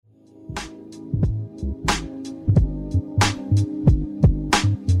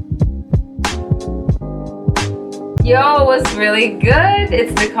Yo, what's really good?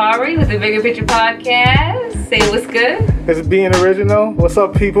 It's Dakari with the Bigger Picture Podcast. Say what's good. It's being original. What's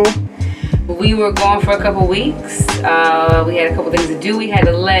up, people? We were gone for a couple weeks. We had a couple things to do. We had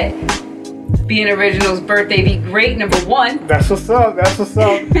to let Being Original's birthday be great, number one. That's what's up.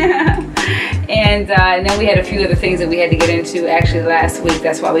 And then we had a few other things that we had to get into actually last week.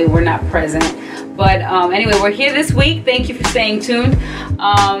 That's why we were not present. But anyway, we're here this week. Thank you for staying tuned.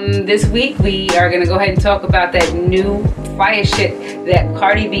 This week we are going to go ahead and talk about that new fire shit that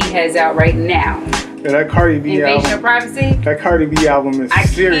Cardi B has out right now. Yeah, that Cardi B Invasion album. of Privacy. That Cardi B album is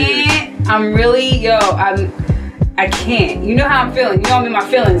serious. I can't. You know how I'm feeling. You know I'm in my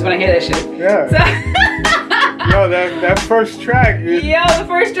feelings when I hear that shit. Yeah. Yo, that first track is... Yo, the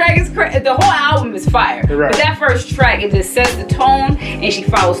first track is crazy. The whole album is fire. Right. But that first track, it just sets the tone and she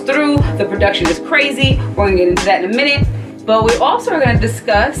follows through. The production is crazy. We're going to get into that in a minute. But we also are going to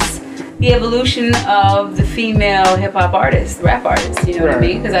discuss the evolution of the female hip-hop artist, rap artist. You know what I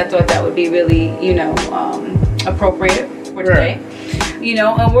mean? Because I thought that would be really, appropriate for today. Right.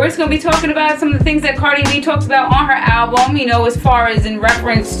 And we're just going to be talking about some of the things that Cardi B talks about on her album, as far as in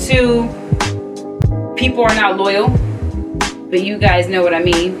reference to people are not loyal. But you guys know what I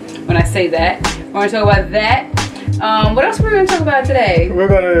mean when I say that. We're going to talk about that. What else are we going to talk about today? We're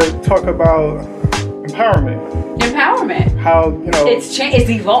going to talk about empowerment. How, It's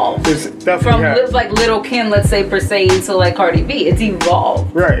evolved. It's definitely from like Little Kim, let's say, per se, into like Cardi B. It's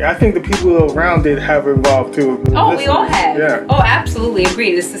evolved. Right. I think the people around it have evolved too. Oh, we all have. Yeah. Oh, absolutely.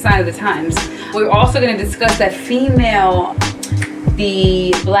 Agreed. It's the sign of the times. We're also going to discuss that female,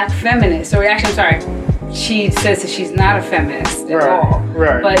 the black feminist. She says that she's not a feminist at all.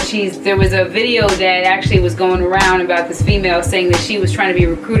 Right. But there was a video that actually was going around about this female saying that she was trying to be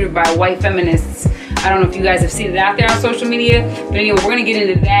recruited by white feminists. I don't know if you guys have seen it out there on social media, but anyway, we're going to get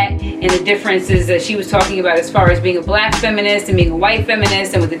into that and the differences that she was talking about as far as being a black feminist and being a white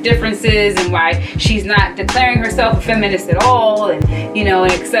feminist and what the differences and why she's not declaring herself a feminist at all and,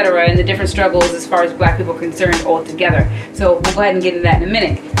 and et cetera, and the different struggles as far as black people are concerned altogether. So we'll go ahead and get into that in a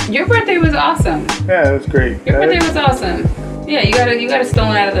minute. Your birthday was awesome. Yeah, it was great. Your birthday was awesome. Yeah, you got a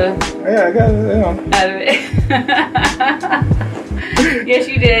stone out of the... Yeah, I got it. Out of it. Yes,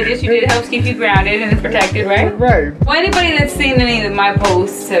 you did. It helps keep you grounded and protected, right? Right. Well, anybody that's seen any of my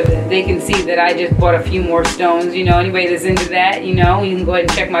posts, they can see that I just bought a few more stones. Anybody that's into that, you can go ahead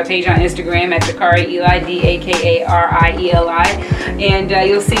and check my page on Instagram at Dakari Eli, Dakarieli, and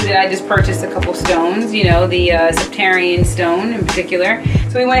you'll see that I just purchased a couple stones. The Septarian stone in particular.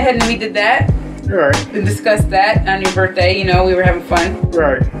 So we went ahead and we did that. Right. And discussed that on your birthday. We were having fun.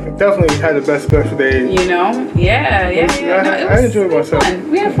 Right. Definitely had the best birthday. Yeah. I enjoyed myself.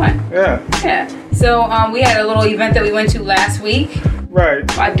 Fun. We had fun. Yeah. So we had a little event that we went to last week. Right.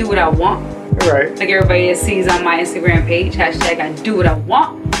 I do what I want. Right. Like everybody sees on my Instagram page, hashtag I do what I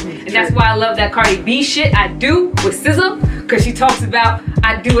want. And that's why I love that Cardi B shit I do with SZA, because she talks about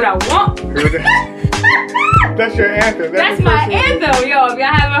I do what I want. That's your anthem. That's my anthem, yo. If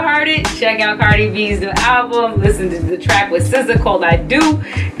y'all haven't heard it, check out Cardi B's new album. Listen to the track with SZA called I Do.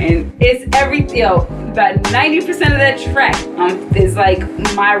 And it's about 90% of that track is like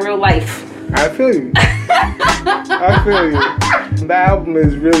my real life. I feel you. The album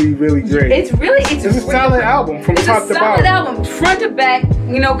is really, really great. It's a solid album from top to bottom. It's a solid album, front to back,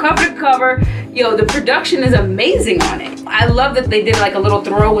 cover to cover. The production is amazing on it. I love that they did like a little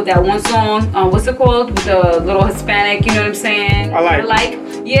throw with that one song. What's it called? With the little Hispanic, you know what I'm saying? I like.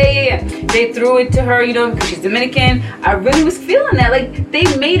 Yeah. They threw it to her, because she's Dominican. I really was feeling that. Like, they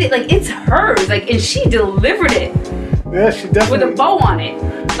made it, like, it's hers. Like, and she delivered it. Yeah, she definitely. With a bow on it.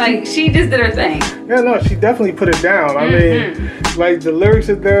 Like, she just did her thing. Yeah, no, she definitely put it down. I mean, like, the lyrics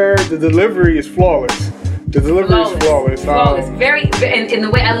are there. The delivery is flawless. The delivery is flawless. Flawless. And the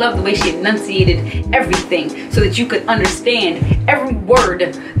way I love the way she enunciated everything so that you could understand every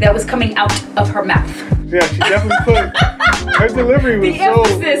word that was coming out of her mouth. Yeah, she definitely put her delivery was the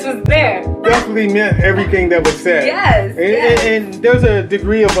emphasis was there. Definitely meant everything that was said. Yes. And there's a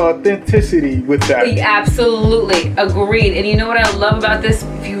degree of authenticity with that. Absolutely. Agreed. And you know what I love about this?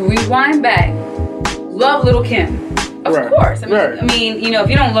 If you rewind back, love Little Kim. Of course. I mean, if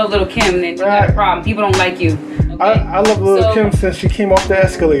you don't love Little Kim, then you got a problem. People don't like you. Okay? I love Little Kim since she came off the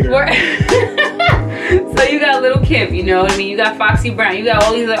escalator. So you got Little Kim, you got Foxy Brown, you got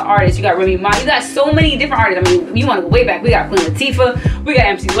all these other artists, you got Remy Ma, you got so many different artists. You want to go way back, we got Queen Latifah, we got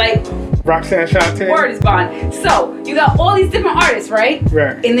MC Lyte, Roxanne Shante. Word is bond. So you got all these different artists, right?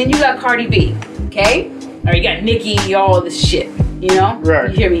 Right. And then you got Cardi B, okay? Or you got Nicki, all this shit.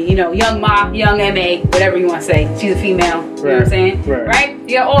 Right. You hear me? Young Ma, Young M.A., whatever you want to say. She's a female. You know what I'm saying? Right.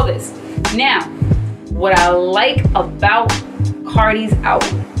 You got all this. Now, what I like about Cardi's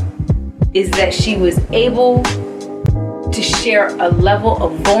album is that she was able to share a level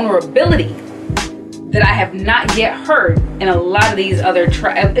of vulnerability that I have not yet heard in a lot of these other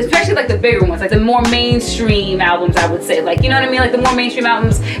tracks, especially like the bigger ones, like the more mainstream albums, I would say. Like, you know what I mean? Like the more mainstream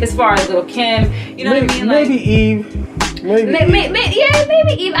albums as far as Lil' Kim, you know what I mean? Like, maybe Eve. Maybe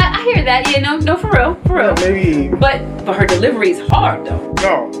Eve. I hear that. Yeah, no, for real. Yeah, maybe Eve. But her delivery is hard though.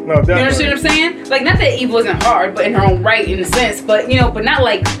 No, definitely. You understand what I'm saying? Like, not that Eve wasn't hard, but in her own right, in a sense. But but not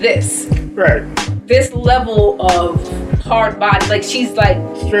like this. Right. This level of hard body, like she's like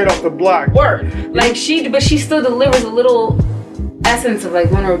straight off the block. Word. Like but she still delivers a little essence of like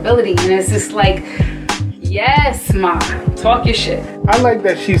vulnerability, and it's just like, yes, ma, talk your shit. I like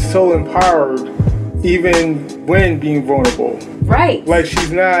that she's so empowered, even when being vulnerable. Right. Like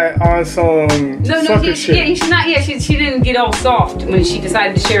she's not on some sucker shit. Yeah, she's not. Yeah, she didn't get all soft when she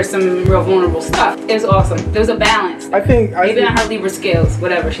decided to share some real vulnerable stuff. It was awesome. There was a balance. I think maybe not her Libra scales,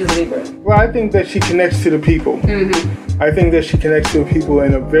 whatever. She's a Libra. Well, I think that she connects to the people. Mm-hmm. I think that she connects to the people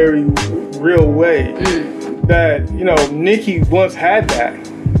in a very real way. That Nicki once had that.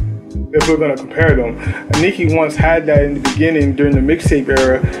 If we're gonna compare them, Nicki once had that in the beginning during the mixtape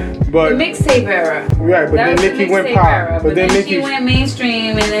era, but the mixtape era, right? But then Nicki went pop. Era, but then Nicki went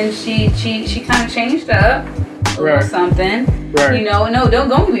mainstream, and then she kind of changed up a little something. Right. No, don't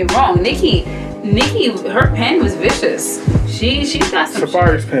get me wrong. Nicki, her pen was vicious. She's got some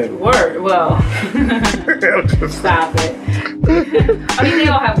Safari's pen. Word. Well, stop it. I mean, they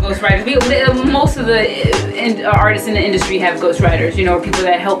all have ghostwriters. Most of the artists in the industry have ghostwriters, or people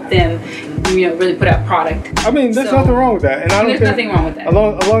that help them, really put out product. I mean, there's nothing wrong with that. And I don't there's nothing wrong with that. As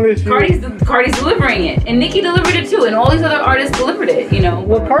long as Cardi's delivering it. And Nicki delivered it too. And all these other artists delivered it,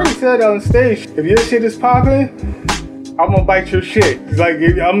 Well, Cardi said on stage, if your shit is popping, I'm gonna bite your shit. Like,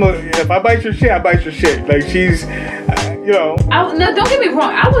 if I bite your shit, I bite your shit. Like, she's... No, don't get me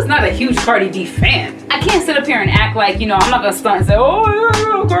wrong. I was not a huge Cardi B fan. I can't sit up here and act like, I'm not gonna stunt and say,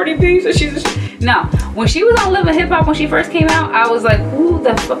 oh, Cardi B, so she's a shit. No, when she was on Live in Hip Hop when she first came out, I was like, who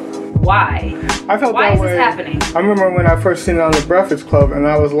the fuck? Why? I felt Why that is way. This happening? I remember when I first seen it on the Breakfast Club, and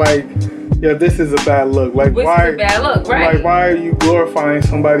I was like, yeah, this is a bad look. Like, This why? is a bad look, right? Like, why are you glorifying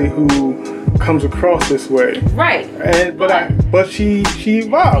somebody who comes across this way? Right. But she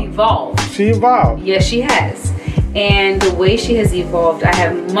evolved. She evolved. Yes, she has. And the way she has evolved, I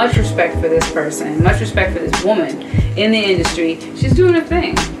have much respect for this person, much respect for this woman in the industry. She's doing her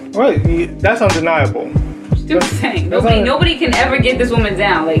thing. Right, that's undeniable. She's doing her thing. Nobody can ever get this woman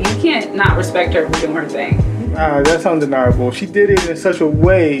down. Like, you can't not respect her for doing her thing. That's undeniable. She did it in such a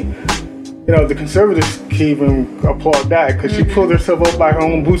way, the conservatives can even applaud that, because she pulled herself up by her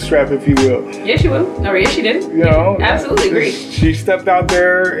own bootstrap, if you will. Yes, she will. No, yes, she did. Absolutely agree. She stepped out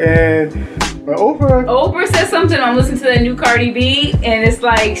there and... Oprah said something. I'm listening to that new Cardi B, and it's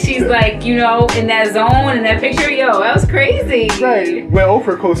like she's like, in that zone, in that picture. Yo, that was crazy. Right. When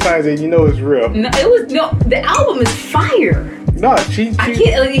Oprah co-signs it, it's real. No, the album is fire. No, I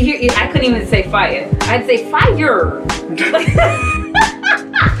couldn't even say fire. I'd say fire.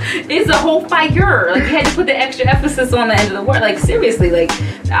 It's a whole fire. Like, you had to put the extra emphasis on the end of the word. Like, seriously, like,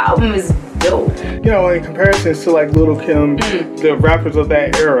 the album is dope. In comparison to like Lil' Kim, the rappers of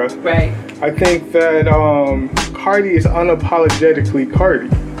that era. Right. I think that Cardi is unapologetically Cardi.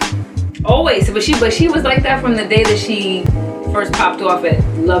 Always, but she was like that from the day that she first popped off at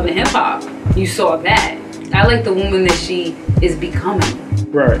Love and Hip Hop. You saw that. I like the woman that she is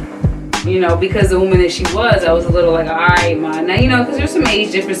becoming. Right. Because the woman that she was, I was a little like, all right, man. Now, because there's some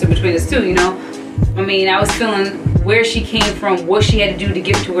age difference between us too. I mean, I was feeling where she came from, what she had to do to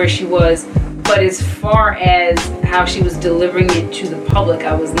get to where she was. But as far as how she was delivering it to the public,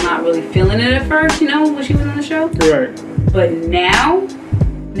 I was not really feeling it at first, when she was on the show. Right. But now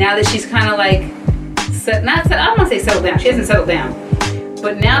that she's kind of like, I don't want to say settled down. She hasn't settled down.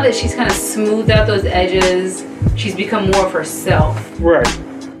 But now that she's kind of smoothed out those edges, she's become more of herself. Right.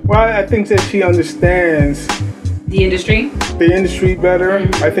 Well, I think that she understands the industry better.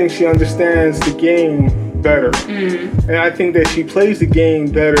 Mm-hmm. I think she understands the game better. Mm-hmm. And I think that she plays the game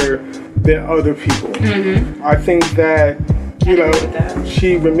better than other people. Mm-hmm. I think that,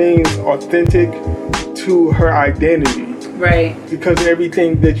 she remains authentic to her identity. Right. Because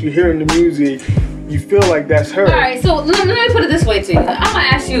everything that you hear in the music, you feel like that's her. All right, so let me put it this way to you. I'm going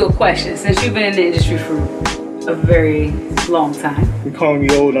to ask you a question, since you've been in the industry for a very long time. You're calling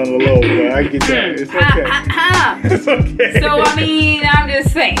me old on the low, but I get that. It's okay. It's okay. So, I mean, I'm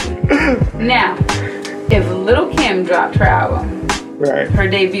just saying. Now, if Lil' Kim dropped her album, right, her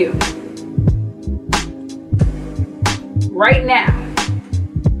debut, right now,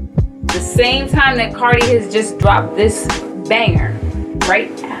 the same time that Cardi has just dropped this banger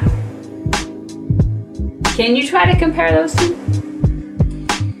right now. Can you try to compare those two?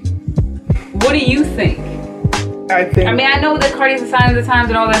 What do you think? I mean, I know that Cardi's a sign of the times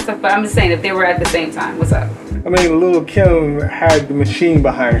and all that stuff, but I'm just saying if they were at the same time, what's up? I mean, Lil' Kim had the machine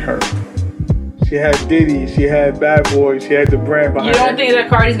behind her. She had Diddy, she had Bad Boy, she had the brand behind her. You don't think that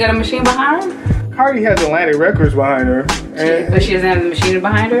Cardi's got a machine behind her? Cardi has Atlantic Records behind her. But she doesn't have the machine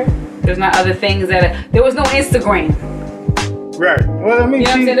behind her? There's not other things that... There was no Instagram. Right. Well, I mean, you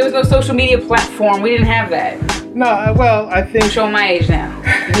know what I'm saying? There was no social media platform. We didn't have that. No, well, I think... I'm showing my age now.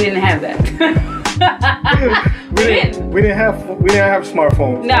 We didn't have that. we didn't have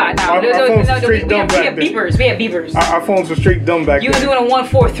smartphones. No. We had beepers. Our phones were straight dumb back then. You was doing a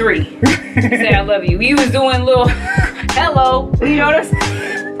 143. Say I love you. You was doing little hello. You know what I'm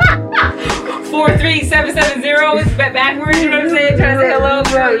saying? 43770 is backwards. You know what I'm saying? Trying to say hello.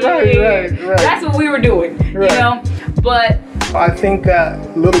 Right. That's what we were doing. Right. You know, but I think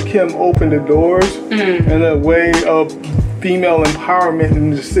that Lil' Kim opened the doors in a way of female empowerment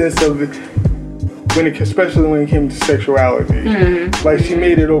in the sense of especially when it came to sexuality. Like she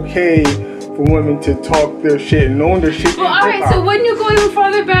made it okay for women to talk their shit and own their shit. Well, all right. So wouldn't you go even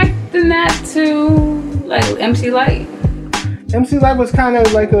farther back than that to like MC Lyte? MC Lyte was kind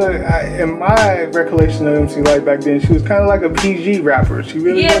of like in my recollection of MC Lyte back then, she was kind of like a PG rapper. She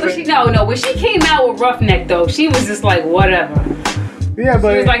really but when she came out with Roughneck though, she was just like whatever. Yeah,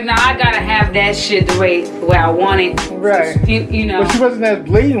 but she was like, nah, I gotta have that shit the way I want it. Right. You know. But she wasn't as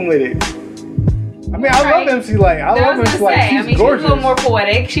blatant with it. I mean, I love MC Lyte. I love MC Lyte. She's gorgeous. She was a little more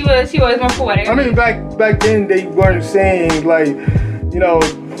poetic. She was more poetic. I mean, back then they weren't saying like, there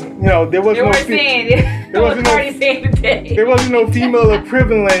wasn't no female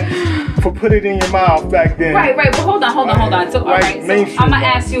equivalent for put it in your mouth back then. Right. But hold on. So all right. So I'm gonna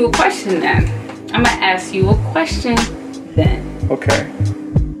ask you a question then. Okay.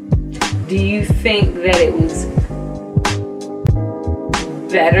 Do you think that it was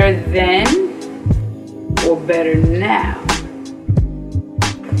better then or better now?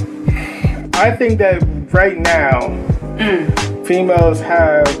 I think that right now, females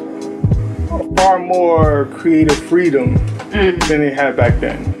have far more creative freedom than they had back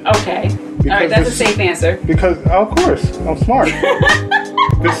then. Okay. All right, that's a safe answer. Because, of course, I'm smart.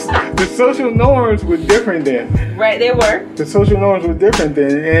 The social norms were different then. Right, they were. The social norms were different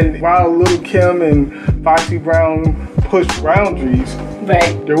then. And while Lil' Kim and Foxy Brown pushed boundaries,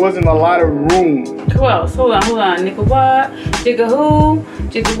 right, there wasn't a lot of room. Who else? Hold on. Nigga what? Jigga who?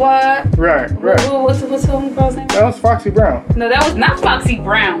 Jigga what? Right. What's the girl's name? That was Foxy Brown. No, that was not Foxy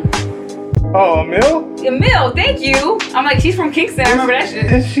Brown. Oh, Emil? Emil, thank you. I'm like, she's from Kingston. I remember that shit.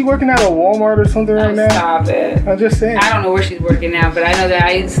 Is she working at a Walmart or something right now? Stop it. I'm just saying. I don't know where she's working now, but I know that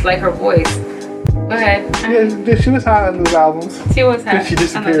I just like her voice. Go ahead. Yeah, she was hot on those albums. She was hot. Then she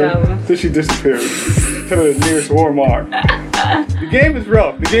disappeared to the nearest Walmart. The game is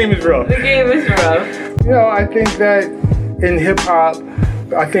rough. You know, I think that in hip hop,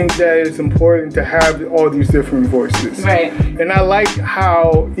 I think that it's important to have all these different voices. Right. And I like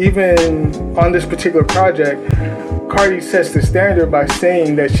how even on this particular project, Cardi sets the standard by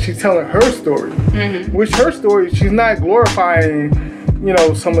saying that she's telling her story. Which her story, she's not glorifying, some of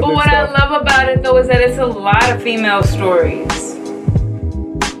the stuff. But what I love about it though is that it's a lot of female stories.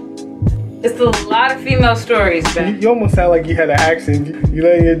 It's a lot of female stories, Ben. You almost sound like you had an accent. You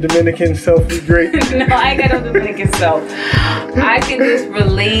letting your Dominican self be great? No, I ain't got no Dominican self. I can just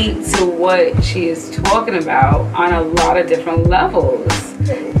relate to what she is talking about on a lot of different levels.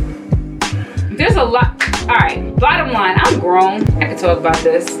 There's a lot. All right, bottom line, I'm grown. I can talk about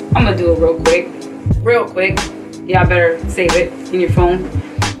this. I'm going to do it real quick. Y'all better save it in your phone.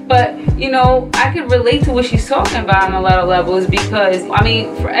 But, I could relate to what she's talking about on a lot of levels because, I mean,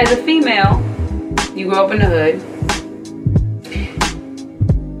 as a female, you grew up in the hood.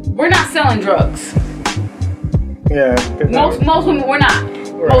 We're not selling drugs. Yeah. Most women, we're not.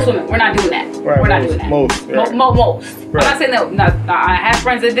 Right. Most women, we're not doing that. Right. We're not doing that. Most. Right. Most. Right. I'm not saying that. No, I have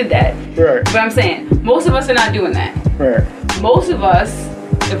friends that did that. Right. But I'm saying, most of us are not doing that. Right. Most of us,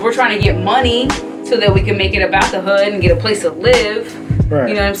 if we're trying to get money so that we can make it about the hood and get a place to live, right.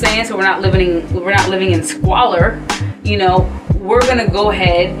 You know what I'm saying? So we're not living in squalor. We're gonna go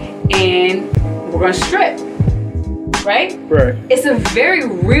ahead and we're gonna strip, right? Right. It's a very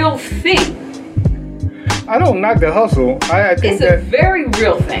real thing. I don't knock the hustle. I think it's a very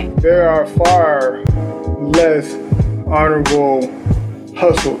real thing. There are far less honorable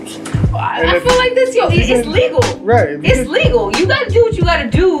hustles. I feel like this, it's legal. Right. It's legal. You gotta do what you gotta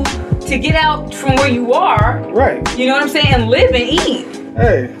do to get out from where you are. Right. You know what I'm saying? And live and eat.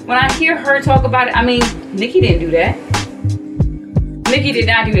 Hey. When I hear her talk about it, I mean, Nikki didn't do that. Nikki did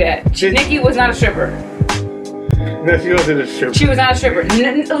not do that. Nikki was not a stripper. No, she wasn't a stripper. She was not a stripper.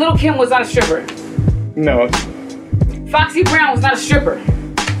 Little Kim was not a stripper. No. Foxy Brown was not a stripper.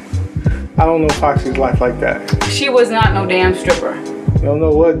 I don't know Foxy's life like that. She was not no damn stripper. You don't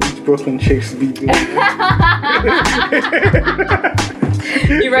know what these Brooklyn chicks be doing.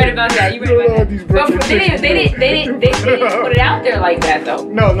 You're right about that. You're right about that. But they didn't put it out there like that though.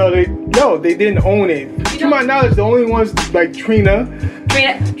 No, they didn't own it. To my knowledge, the only ones like Trina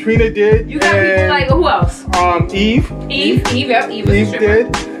did. You got people like who else? Eve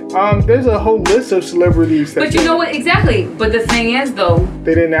did. There's a whole list of celebrities. But you know what? Exactly. But the thing is, though,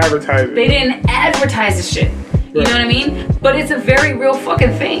 they didn't advertise it. They didn't advertise the shit. You know what I mean? But it's a very real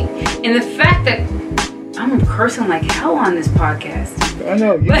fucking thing. And the fact that I'm cursing like hell on this podcast. I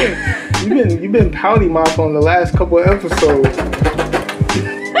know you've been pouty mouth on the last couple of episodes.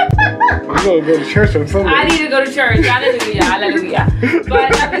 You're gonna go to church on Sunday. I need to go to church. Hallelujah, hallelujah.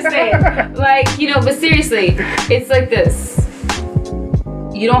 But I'm just saying, like, but seriously, it's like this.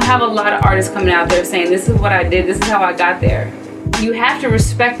 You don't have a lot of artists coming out there saying, this is what I did, this is how I got there. You have to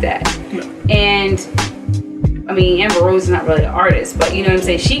respect that. No. And, I mean, Amber Rose is not really an artist, but you know what I'm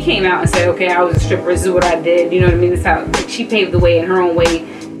saying? She came out and said, okay, I was a stripper, this is what I did. You know what I mean? This is how, like, she paved the way in her own way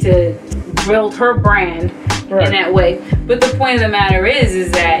to build her brand in that way. But the point of the matter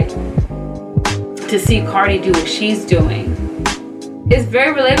is that to see Cardi do what she's doing is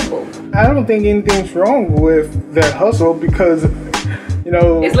very relatable. I don't think anything's wrong with that hustle because,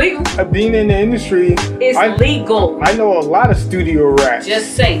 it's legal. Being in the industry, it's legal. I know a lot of studio rats.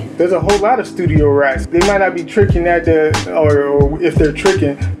 Just saying. There's a whole lot of studio rats. They might not be tricking at or if they're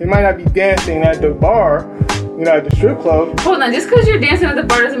tricking, they might not be dancing at the bar, at the strip club. Hold on, just because you're dancing at the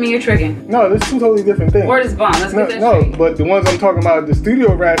bar doesn't mean you're tricking. No, that's two totally different things. Word is bomb. Let's get that straight. But the ones I'm talking about, the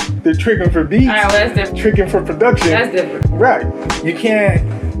studio rats, they're tricking for beats. All right, well, that's different. Tricking for production. That's different. Right. You can't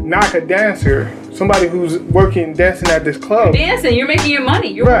knock a dancer, somebody who's dancing at this club. You're dancing, you're making your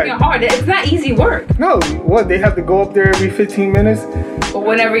money. You're working hard. It's not easy work. No, what? They have to go up there every 15 minutes? Or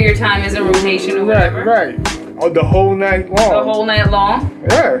whenever your time is in rotation or whatever. Right. Oh, the whole night long. The whole night long.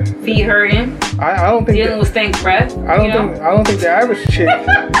 Yeah. Feet hurting. I don't think dealing with stank breath. I don't think the average chick.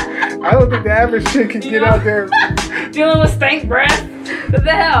 I don't think the average chick can get out there. Dealing with stank breath. What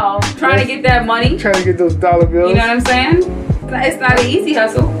the hell? Trying to get that money. Trying to get those dollar bills. You know what I'm saying? It's not an easy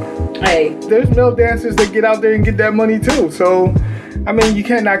hustle. Hey. There's male dancers that get out there and get that money too. So, I mean, you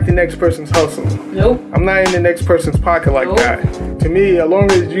can't knock the next person's hustle. Nope. I'm not in the next person's pocket like that. To me, as long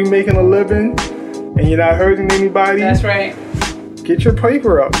as you making a living and you're not hurting anybody. That's right. Get your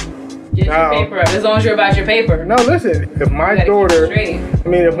paper up. Get your paper up. As long as you're about your paper. No, listen. If my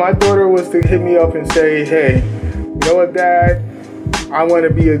daughter was to hit me up and say, hey, you know what, Dad? I want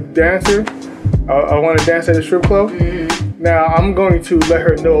to be a dancer. I want to dance at a strip club. Mm-hmm. Now, I'm going to let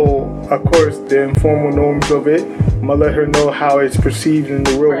her know, of course, the informal norms of it. I'm going to let her know how it's perceived in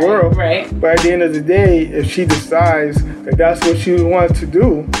the real world. Right. But at the end of the day, if she decides that that's what she wants to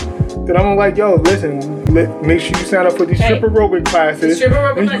do, then I'm like, yo, listen, make sure you sign up for these stripper aerobic classes. And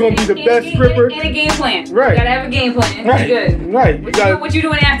you're going to be the best stripper. And a game plan. Right. You got to have a game plan. Right. Good. Right. What you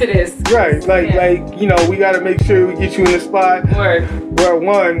doing after this? Right. We got to make sure we get you in the spot where,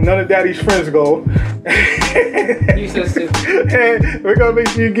 one, none of Daddy's friends go. You're so stupid. And we're going to make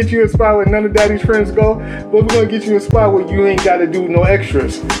sure you get you in a spot where none of Daddy's friends go. But we're going to get you in a spot where you ain't got to do no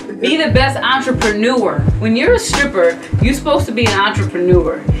extras. Be the best entrepreneur. When you're a stripper, you're supposed to be an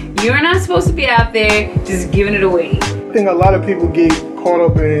entrepreneur. You're not supposed to be out there just giving it away. I think a lot of people get caught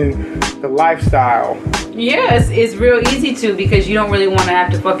up in the lifestyle. Yes, it's real easy to because you don't really want to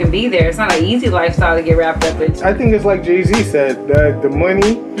have to fucking be there. It's not an easy lifestyle to get wrapped up into. I think it's like Jay-Z said, that the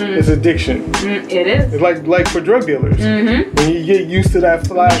money is addiction. It is. It's like for drug dealers. Mm-hmm. When you get used to that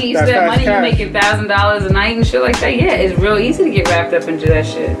flash, you get used to that money, you're making $1,000 a night and shit like that. Yeah, it's real easy to get wrapped up into that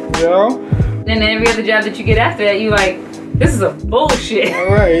shit. You know? And then every other job that you get after that, you like, this is a bullshit.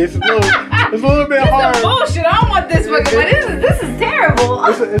 All right, it's a little bit hard. This is bullshit. I don't want this fucking money. This is terrible.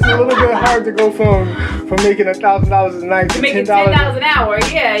 It's a little bit hard to go from making $1,000 a night to making $10 an hour.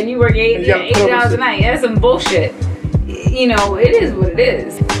 Yeah, and you work $80 a night. That's some bullshit. It is what it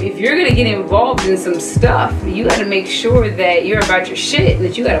is. If you're gonna get involved in some stuff, you got to make sure that you're about your shit.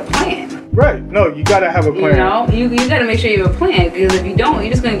 That you got a plan. Right. No, you got to have a plan. You got to make sure you have a plan because if you don't,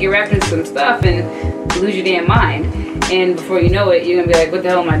 you're just gonna get wrapped into some stuff and lose your damn mind. And before you know it, you're gonna be like, what the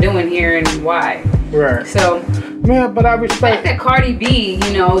hell am I doing here and why? Right. So, yeah, but I the respect fact that Cardi B,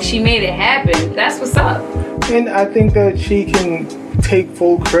 you know, she made it happen. That's what's up. And I think that she can take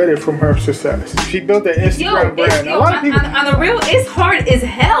full credit from her success. She built an Instagram brand. A lot of people on the real, it's hard as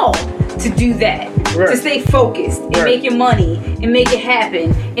hell to do that. Right. To stay focused and Right. make your money and make it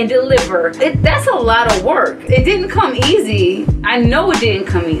happen and deliver. That's a lot of work. It didn't come easy. I know it didn't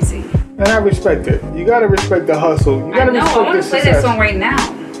come easy. And I respect it. You gotta respect the hustle. You gotta I respect want the to play success. that song right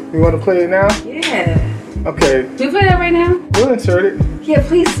now. You want to play it now? Yeah. Okay. Can we play that right now? We'll insert it. Yeah,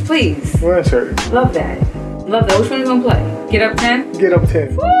 please. We'll insert it. Love that. Love that. Which one are we gonna play? Get Up 10? Get Up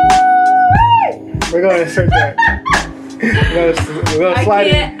 10. Woo! We're gonna insert that. we're gonna slide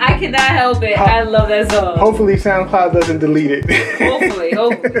it. I cannot help it. I love that song. Hopefully SoundCloud doesn't delete it. Hopefully.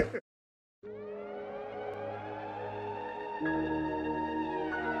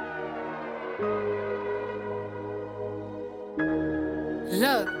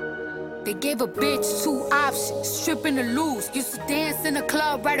 Look, they gave a bitch 2 options, stripping or lose. Used to dance in a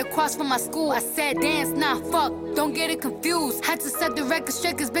club right across from my school. I said dance, nah, fuck, don't get it confused. Had to set the record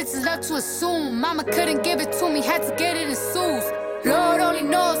straight cause bitches love to assume. Mama couldn't give it to me, had to get it in suits. Lord only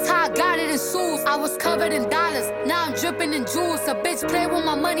knows how I got it in shoes. I was covered in dollars, now I'm dripping in jewels. A bitch played with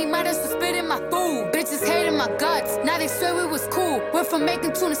my money, might as well spit in my food. Bitches hated my guts, now they swear we was cool. Went from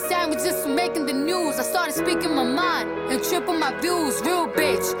making tuna sandwiches to making the news. I started speaking my mind and triple my views. Real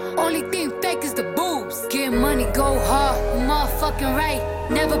bitch, only thing fake is the boobs. Get money, go hard, you motherfucking right.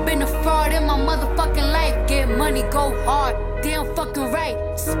 Never been a fraud in my motherfucking life. Get money, go hard, damn fucking right.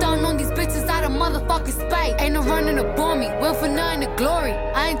 Stun on these bitches out of motherfucking spite. Ain't no running aboard me, went for nothing to glory.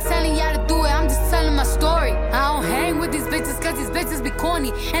 I ain't telling y'all to do it, I'm just telling my story. I don't hang with these bitches cause these bitches be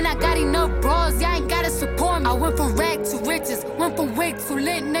corny. And I got enough bras, y'all ain't gotta support me. I went from rag to riches, went from wig to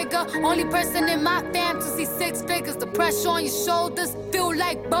lit, nigga. Only person in my fam to see 6 figures. The pressure on your shoulders feel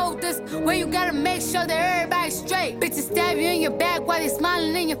like boulders. Where you gotta make sure that everybody's straight. Bitches stab you in your back while they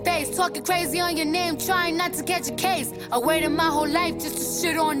smiling in your face. Talking crazy on your name, trying not to catch a case. I waited my whole life just to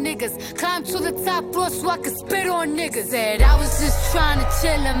shit on niggas. Climbed to the top floor so I could spit on niggas. Said I was just trying to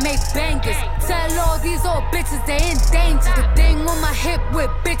chill and make bangers. Tell all these old bitches they in danger. The thing on my hip with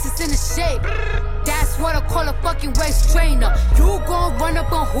bitches in the shape. That's what I call a fucking waist trainer. You gon' run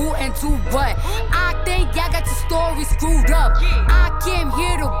up on who and do what? I think y'all got your story screwed up. I came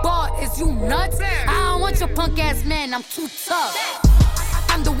here to bar, is you nuts? I don't want your punk ass man, I'm too tough.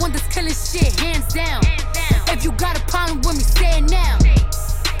 I'm the one that's killing shit, hands down. If you got a problem with me, say it now.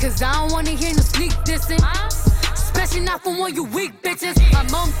 Cause I don't wanna hear no sneak dissing. Especially not from one you weak bitches.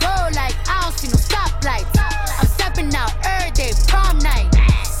 I'm on go like I don't see no stoplights. I'm stepping out every day, prom night.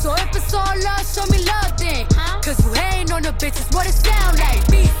 So if it's all love, show me love then. Cause you hating on the bitches, what it sound like?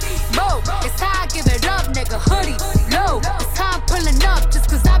 Beat, mo, it's how I give it up, nigga. Hoodie, low, it's how I'm pulling up. Just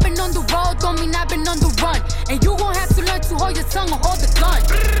cause I've been on the road, don't mean I've been on the run. And you gon' have to learn to hold your tongue or hold the gun.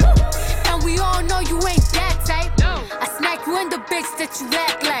 And we all know you ain't that type. I smack you in the bitch that you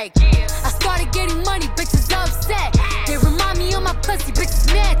act like. I started getting money, bitches upset. They remind me of my pussy, bitches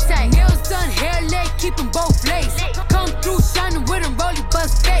mad tight. Nails done, hair laid, keep them both laced. Come through shining with them rolly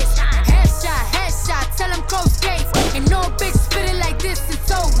bust face. Headshot, tell them close gates. Ain't no bitch spitting like this, it's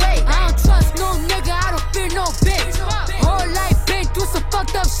so wait. I don't trust no nigga, I don't fear no bitch. Whole life been through some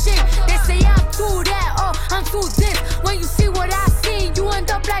fucked up shit. They say I'm too that, oh, I'm too this. When you see what I see, you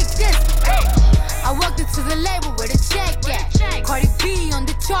end up like this. I walked into the label with a check at. Cardi B on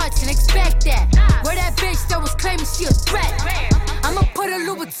the charts and expect that. Where that bitch that was claiming she a threat. I'ma put a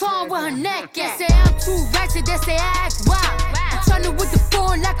Louis Vuitton with her neck at. They say I'm too ratchet, they say I act wild. I'm trying with the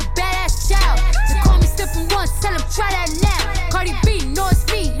phone like a badass child. They call me slipping once, tell them try that now. Cardi B, know it's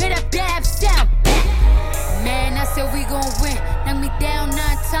me, hear that bad sound. Man, I said we gon' win. Knock me down 9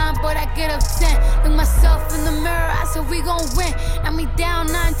 times, but I get up 10. Look myself in the mirror, I said we gon' win. Knock me down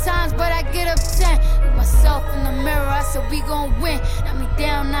 9 times, but I get up 10. Look myself in the mirror, I said we gon' win. Knock me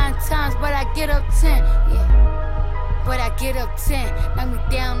down 9 times, but I get up 10. Yeah, but I get up 10. Knock me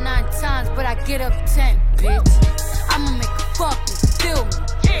down 9 times, but I get up 10, bitch. I'ma make a fuck nigga feel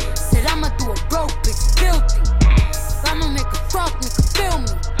me. Said I'ma do a broke bitch filthy. I'ma make a fuck nigga feel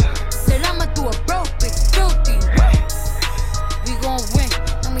me. Said I'ma do a broke bitch filthy. We gon' win.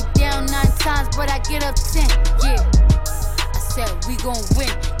 Knock me down 9 times, but I get up 10. Yeah. I said we gon' win.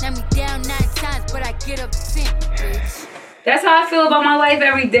 Knock me down 9 times, but I get up 10. Bitch. That's how I feel about my life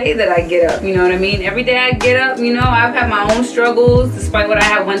every day that I get up, you know what I mean? Every day I get up, you know, I've had my own struggles, despite what I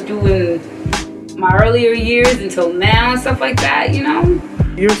had went through in my earlier years until now and stuff like that, you know?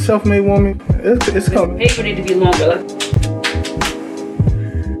 You're a self-made woman. It's coming. Paper need to be longer.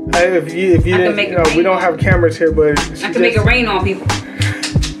 If you didn't, you know, we don't have cameras here, but I can make it rain on people.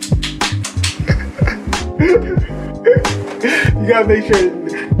 You gotta make sure,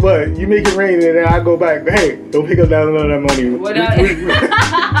 but you make it rain and then I go back. Hey, don't pick up that money. What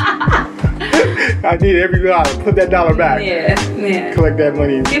I need every dollar. Put that dollar back. Yeah. Collect that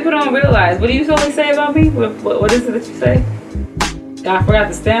money. People don't realize. What do you totally say about me? What is it that you say? I forgot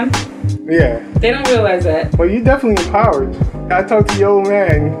the stem. Yeah. They don't realize that. Well, you definitely empowered. I talked to your old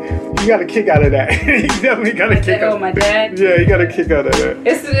man. You got a kick out of that. You definitely got a kick out. Oh, my dad. Yeah, you got a kick out of that.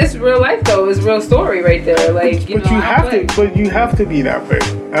 It's real life though. It's real story right there. Like you have to be that way.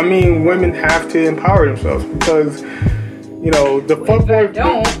 I mean, women have to empower themselves because the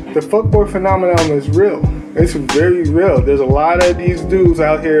fuckboy phenomenon is real. It's very real. There's a lot of these dudes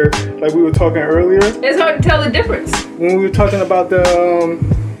out here, like we were talking earlier. It's hard to tell the difference. When we were talking about the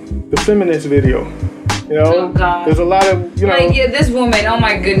feminist video. Oh God. There's a lot of this woman, oh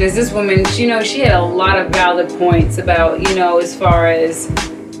my goodness, this woman, she had a lot of valid points about, as far as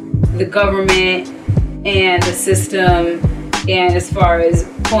the government and the system, and as far as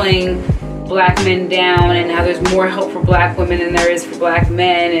pulling black men down and how there's more help for black women than there is for black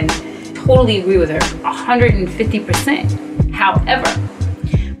men, and totally agree with her 150%. However,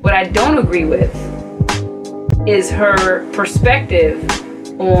 what I don't agree with is her perspective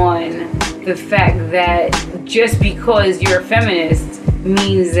on the fact that just because you're a feminist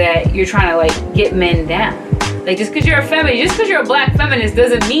means that you're trying to get men down. Like just because you're a feminist, just because you're a black feminist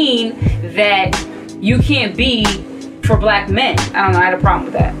doesn't mean that you can't be for black men. I don't know, I had a problem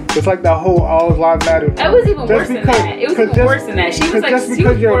with that. It's like the whole all lives matter. It was even worse than that. It was even worse than that. She was like, just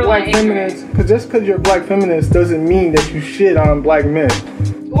because you're a black feminist, doesn't mean that you shit on black men.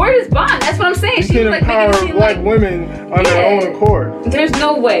 Where is Bond? That's what I'm saying. You can empower black women on their own accord. There's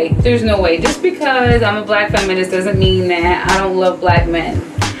no way. Just because I'm a black feminist doesn't mean that I don't love black men.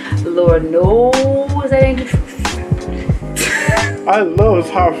 Lord knows that ain't the truth. I love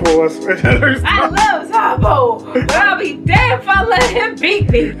Harpo. I love Harpo, but I'll be damned if I let him beat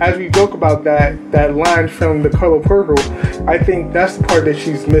me. As we joke about that line from The Color Purple, I think that's the part that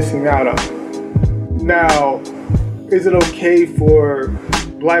she's missing out on. Now, is it okay for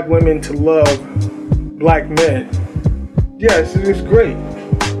black women to love black men? Yes, it's great.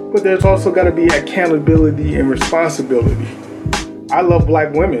 But there's also got to be accountability and responsibility. I love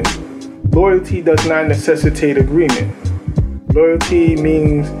black women. Loyalty does not necessitate agreement. Loyalty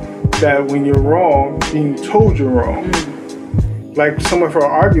means that when you're wrong, being told you're wrong. Like some of her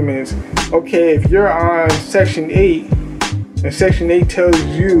arguments, okay, if you're on Section 8, and Section 8 tells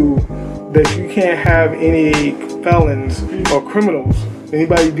you that you can't have any felons or criminals,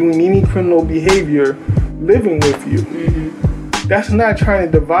 anybody doing any criminal behavior living with you, that's not trying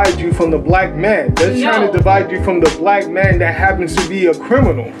to divide you from the black man. That's trying to divide you from the black man that happens to be a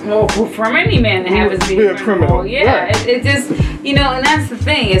criminal. Well, from any man that happens to be a criminal. Yeah, right. it just, and that's the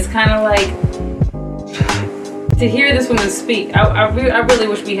thing. It's kind of like, to hear this woman speak, I really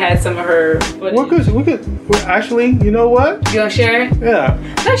wish we had some of her footage. We could actually, you know what? You want to share it? Yeah.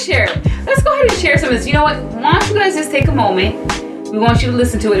 Let's share it. Let's go ahead and share some of this. You know what? Why don't you guys just take a moment? We want you to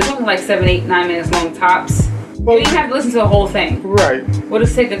listen to it. It's only like 7, 8, 9 minutes long tops. Well, you don't have to listen to the whole thing. Right. We'll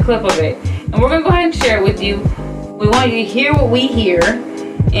just take a clip of it. And we're going to go ahead and share it with you. We want you to hear what we hear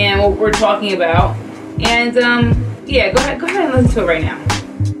and what we're talking about. And, go ahead and listen to it right now.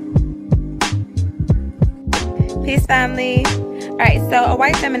 Peace, family. Alright, so a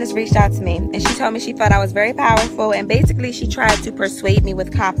white feminist reached out to me and she told me she thought I was very powerful, and basically she tried to persuade me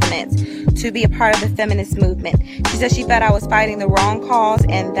with confidence to be a part of the feminist movement. She said she thought I was fighting the wrong cause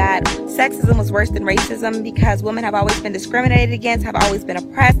and that sexism was worse than racism because women have always been discriminated against, have always been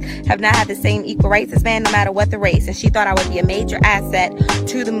oppressed, have not had the same equal rights as men no matter what the race, and she thought I would be a major asset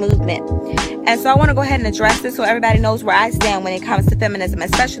to the movement. And so I want to go ahead and address this so everybody knows where I stand when it comes to feminism,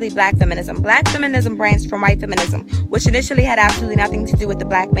 especially black feminism. Black feminism branched from white feminism, which initially had absolutely nothing to do with the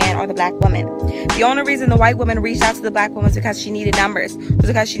black man or the black woman. The only reason the white woman reached out to the black woman was because she needed numbers, was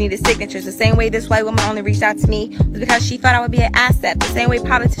because she needed signatures. The same way this white woman only reached out to me was because she thought I would be an asset. The same way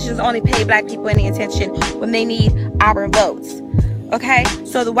politicians only pay black people any attention when they need our votes. Okay,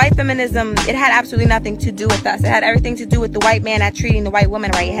 so the white feminism, it had absolutely nothing to do with us. It had everything to do with the white man not treating the white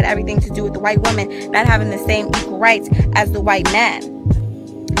woman right. It had everything to do with the white woman not having the same equal rights as the white man.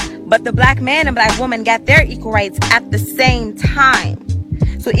 But the black man and black woman got their equal rights at the same time.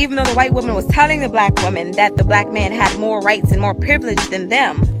 So even though the white woman was telling the black woman that the black man had more rights and more privilege than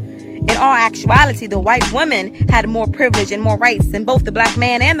them, in all actuality, the white woman had more privilege and more rights than both the black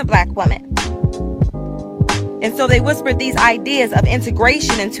man and the black woman. And so they whispered these ideas of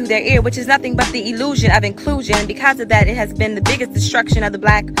integration into their ear, which is nothing but the illusion of inclusion. And because of that, it has been the biggest destruction of the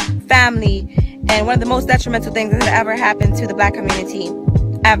black family and one of the most detrimental things that had ever happened to the black community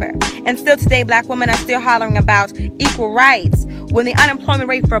ever. And still today, black women are still hollering about equal rights when the unemployment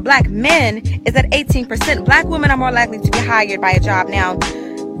rate for black men is at 18%. Black women are more likely to be hired by a job now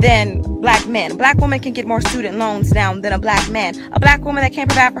than black men. Black women can get more student loans now than a black man. A black woman that can't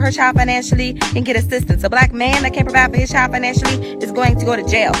provide for her child financially can get assistance. A black man that can't provide for his child financially is going to go to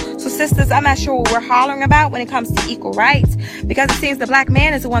jail. So sisters, I'm not sure what we're hollering about when it comes to equal rights, because it seems the black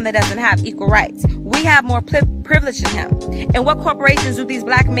man is the one that doesn't have equal rights. We have more privilege than him. And what corporations do these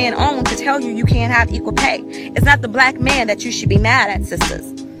black men own to tell you can't have equal pay? It's not the black man that you should be mad at,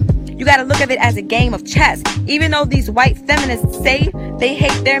 sisters. You got to look at it as a game of chess. Even though these white feminists say they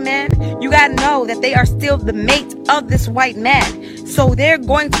hate their men, you got to know that they are still the mate of this white man. So they're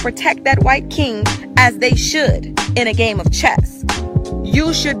going to protect that white king as they should in a game of chess.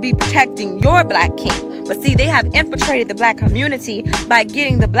 You should be protecting your black king. But see, they have infiltrated the black community by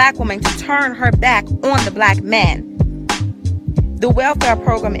getting the black woman to turn her back on the black man. The welfare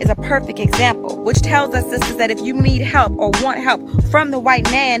program is a perfect example, which tells us, sisters, that if you need help or want help from the white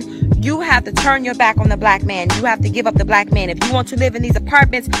man, you have to turn your back on the black man. You have to give up the black man. If you want to live in these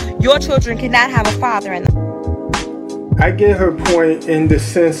apartments, your children cannot have a father in them. I get her point in the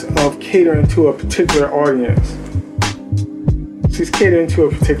sense of catering to a particular audience. She's catering to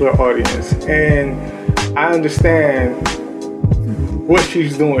a particular audience, and I understand what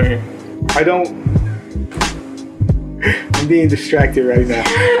she's doing. I'm being distracted right now.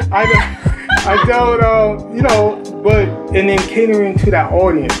 I don't, but, and then catering to that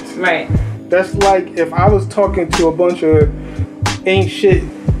audience. Right. That's like if I was talking to a bunch of ain't shit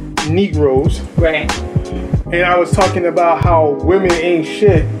Negroes. Right. And I was talking about how women ain't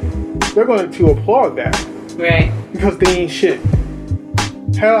shit, they're going to applaud that. Right. Because they ain't shit.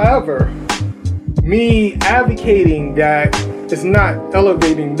 However, me advocating that is not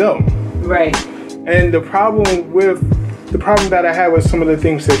elevating them. Right. And the problem that I had with some of the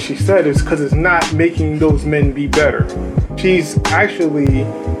things that she said is because it's not making those men be better. She's actually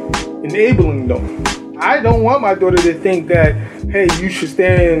enabling them. I don't want my daughter to think that, hey, you should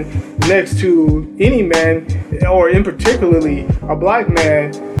stand next to any man, or in particularly a black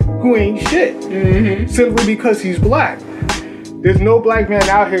man who ain't shit, simply because he's black. There's no black man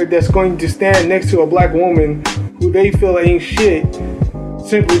out here that's going to stand next to a black woman who they feel ain't shit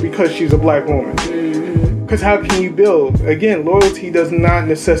simply because she's a black woman. Because how can you build? Again, loyalty does not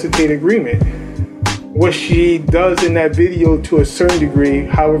necessitate agreement. What she does in that video, to a certain degree,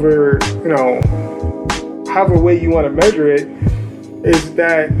 however way you want to measure it, is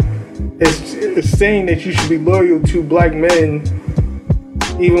that it's saying that you should be loyal to black men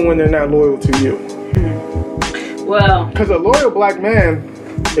even when they're not loyal to you. Well, because a loyal black man,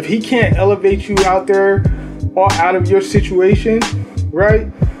 if he can't elevate you out there or out of your situation, right?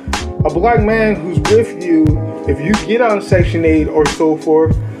 A black man who's with you, if you get on Section 8 or so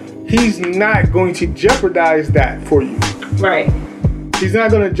forth, he's not going to jeopardize that for you. Right. He's not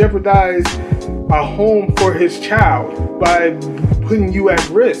going to jeopardize a home for his child by putting you at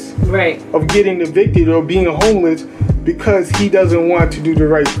risk, right, of getting evicted or being homeless because he doesn't want to do the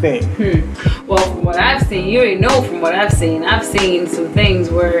right thing. Well, from what I've seen, you already know from what I've seen some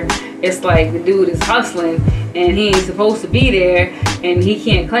things where it's like the dude is hustling and he ain't supposed to be there and he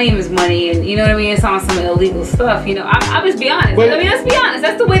can't claim his money, and you know what I mean, it's on some illegal stuff. You know, I just be honest. But, I mean, let's be honest.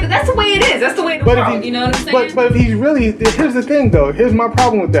 That's the way it is. That's the way the world. You know what I'm saying? But if he's really, here's the thing though. Here's my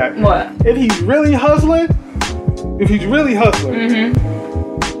problem with that. What? If he's really hustling,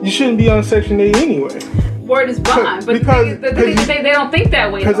 you shouldn't be on Section 8 anyway. Word is bond, but they don't think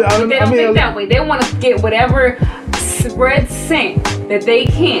that way. They don't think that way. They want to get whatever spread scent that they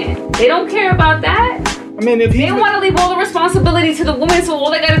can. They don't care about that. I mean, if they want to leave all the responsibility to the woman, so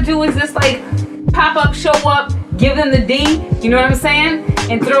all they got to do is just like pop up, show up, give them the D. You know what I'm saying?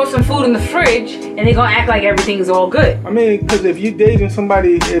 And throw some food in the fridge, and they're gonna act like everything's all good. I mean, because if you're dating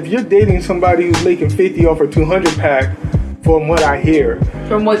somebody who's making 50 off a 200 pack. From what I hear.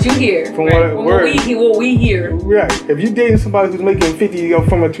 From what you hear. From right. what we hear. Right. If you're dating somebody who's making 50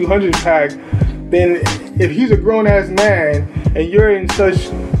 from a 200 pack, then if he's a grown ass man and you're in such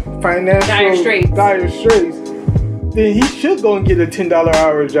financial dire straits, then he should go and get a $10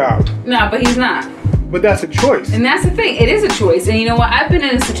 hour job. No, but he's not. But that's a choice. And that's the thing. It is a choice. And you know what? I've been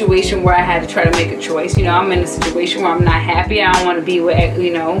in a situation where I had to try to make a choice. You know, I'm in a situation where I'm not happy. I don't want to be with,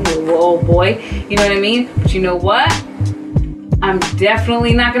 with old boy. You know what I mean? But you know what? I'm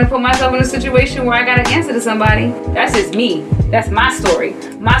definitely not going to put myself in a situation where I got to answer to somebody. That's just me. That's my story.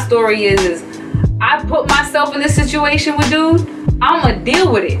 My story is I put myself in this situation with dude. I'm going to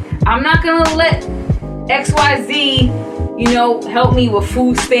deal with it. I'm not going to let XYZ, help me with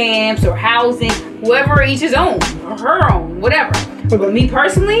food stamps or housing. Whoever each his own or her own, whatever. But me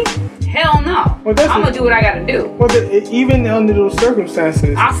personally, hell no. I'm gonna do what I gotta do. Well, even under those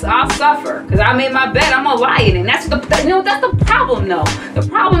circumstances, I'll suffer because I made my bed. I'm gonna lie in it. And that's that's the problem, though. The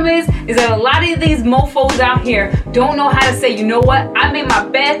problem is that a lot of these mofo's out here don't know how to say, you know what? I made my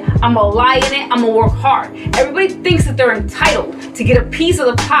bed. I'm gonna lie in it. I'm gonna work hard. Everybody thinks that they're entitled to get a piece of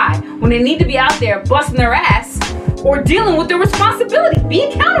the pie when they need to be out there busting their ass or dealing with the responsibility. Be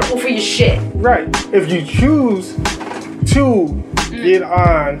accountable for your shit. Right. If you choose to get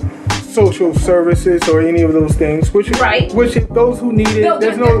on social services or any of those things, which those who need it,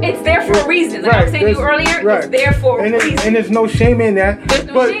 it's there for a reason. Like I was saying to you earlier, it's there for a reason. And there's no shame in that. There's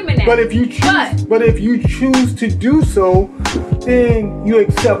no shame in that. But if you choose to do so, then you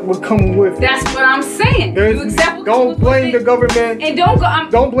accept what comes with it. That's what I'm saying. You accept what don't blame the government. And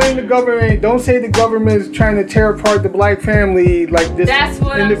don't blame the government. Don't say the government is trying to tear apart the black family like this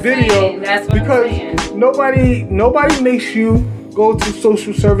in the video. That's what I'm saying. Nobody makes you go to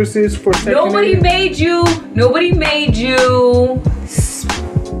social services for Section 8. Nobody made you.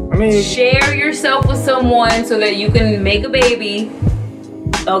 I mean, share yourself with someone so that you can make a baby.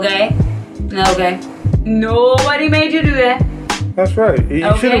 Okay. Nobody made you do that. That's right.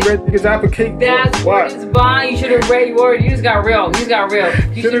 You should have read his application. That's what it's bond. You should have read your word. You just got real. You should have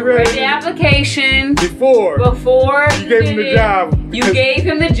read the application before you gave him the job. You gave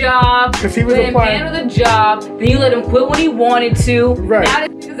him the job. Because he was applying. Let him handle the job. Then you let him quit when he wanted to. Right. Now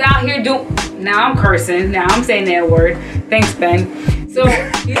this nigga's out here doing. Now I'm cursing. Now I'm saying that word. Thanks, Ben. So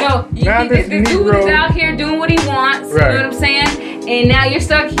this dude is out here doing what he wants. You know what I'm saying? And now you're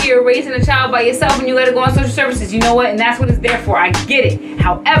stuck here raising a child by yourself and you let it go on social services. You know what? And that's what it's there for. I get it.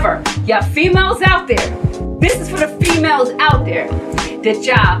 However, y'all females out there, this is for the females out there, that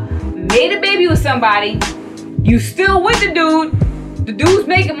y'all made a baby with somebody, you still with the dude's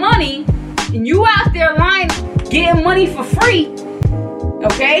making money, and you out there lying, getting money for free,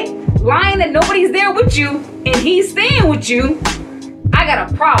 okay? Lying that nobody's there with you, and he's staying with you. I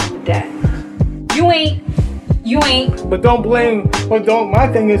got a problem with that. You ain't. But my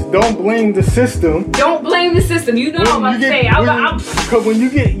thing is, don't blame the system. Don't blame the system. You know what I'm about to say. Because when you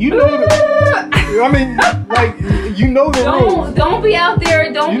get, the rules. Don't be out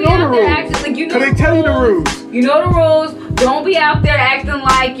there. Don't be out there acting like you know. Because they tell you the rules. You know the rules. Don't be out there acting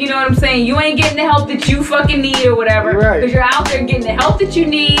like, you know what I'm saying, you ain't getting the help that you fucking need or whatever. Because you're out there getting the help that you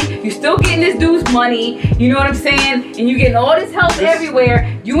need. You're still getting this dude's money. You know what I'm saying? And you getting all this help everywhere.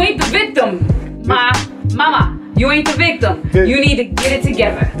 You ain't the victim, mama. You ain't the victim. You need to get it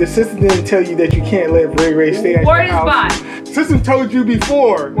together. The system didn't tell you that you can't let Ray Ray stay at your house. Word is bond. System told you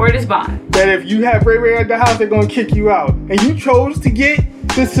before. Word is bond. That if you have Ray Ray at the house, they're going to kick you out. And you chose to get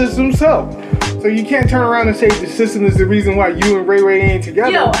the system's help. So you can't turn around and say the system is the reason why you and Ray Ray ain't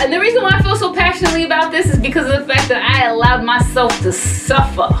together. And the reason why I feel so passionately about this is because of the fact that I allowed myself to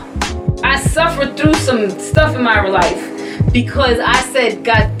suffer. I suffered through some stuff in my life because I said,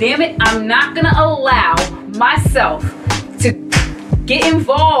 God damn it, I'm not going to allow myself to get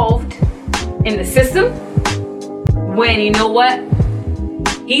involved in the system when, you know what,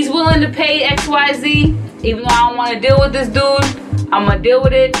 he's willing to pay XYZ, even though I don't want to deal with this dude. I'm going to deal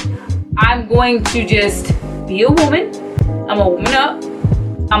with it. I'm going to just be a woman. I'm going to woman up.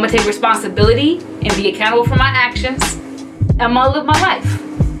 I'm going to take responsibility and be accountable for my actions. I'm going to live my life.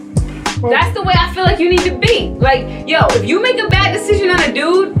 Well, that's the way I feel like you need to be. Like, if you make a bad decision on a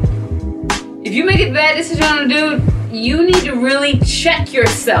dude, you need to really check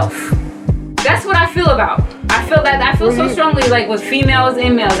yourself. That's what I feel about. I feel so strongly, like, with females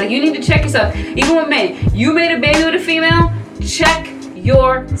and males. Like, you need to check yourself. Even with men. You made a baby with a female, check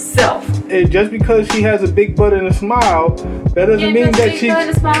yourself. And just because she has a big butt and a smile, that doesn't mean that she...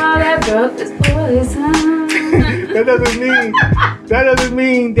 that doesn't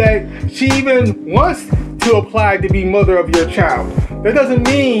mean that she even wants to apply to be mother of your child. That doesn't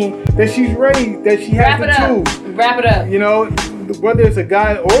mean that she's ready, that she has the tools. Wrap it up. You know, whether it's a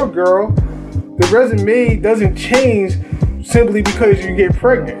guy or a girl, the resume doesn't change simply because you get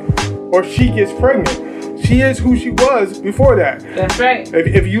pregnant or she gets pregnant. She is who she was before that. That's right.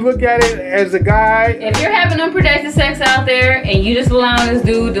 If you look at it as a guy... If you're having unprotected sex out there and you just allowing this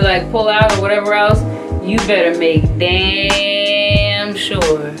dude to, like, pull out or whatever else, you better make damn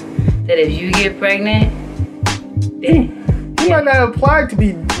sure that if you get pregnant... He might not apply to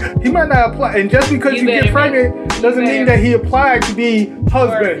be... And just because you get pregnant doesn't mean that he applied to be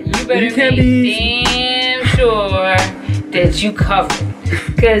husband. You better be damn sure that you covered.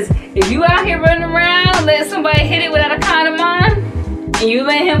 Because if you out here running around letting somebody hit it without a condom on, and you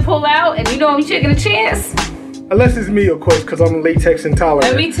let him pull out, and you know he's taking a chance, Unless it's me, of course, because I'm latex intolerant.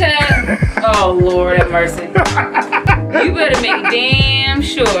 Let me tell you. Oh, Lord have mercy. You better make damn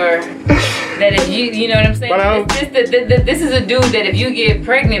sure that if you know what I'm saying? This is a dude that if you get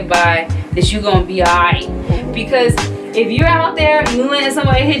pregnant by, that you going to be alright. Because if you're out there and you letting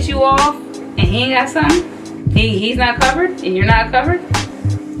somebody hit you off and he ain't got something, he's not covered and you're not covered,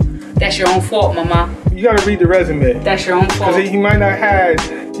 that's your own fault, mama. You gotta read the resume. That's your own fault. Because he might not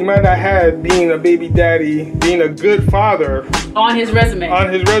have being a baby daddy, being a good father on his resume.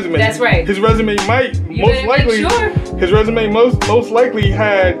 That's right. His resume might You most likely. Sure. His resume most likely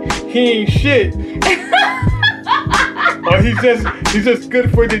had he ain't shit. Or he's just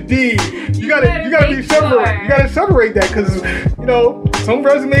good for the D. You gotta be separate. You gotta separate that because you know some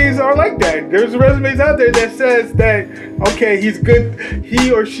resumes are like that. There's resumes out there that says that okay, he's good.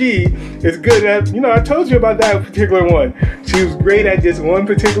 He or she is good at. You know, I told you about that particular one. She was great at just one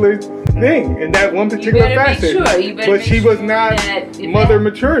particular thing in that one particular facet. But she was not mother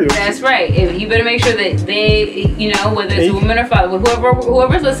material. That's right. You better make sure that they, you know, whether it's a woman or father,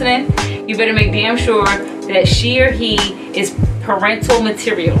 whoever's listening, you better make damn sure that she or he is parental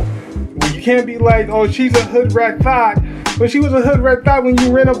material. You can't be like, oh, she's a hood rat thought. But she was a hood rat thought when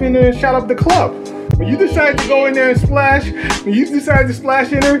you ran up in there and shot up the club. When you decided to go in there and splash, when you decided to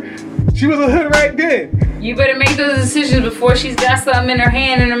splash in her, she was a hood rat then. You better make those decisions before she's got something in her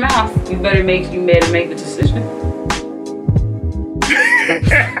hand and her mouth. You better make the decision.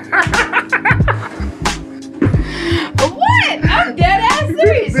 What? I'm dead ass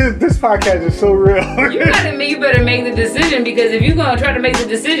serious. This podcast is so real. You better make the decision because if you're gonna try to make the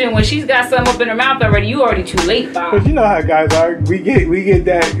decision when she's got something up in her mouth already, you already too late, Bob. But you know how guys are. We get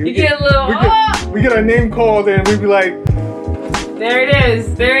that. We get a little. We get our name called and we be like. There it is.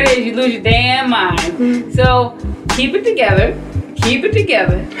 You lose your damn mind. So keep it together.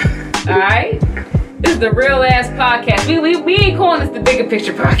 All right. This is the Real Ass Podcast. We ain't calling this the Bigger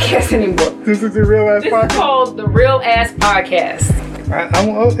Picture Podcast anymore. This is the Real Ass Podcast. This is called the Real Ass Podcast.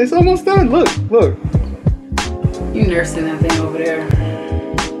 It's almost done. Look. You nursing that thing over there.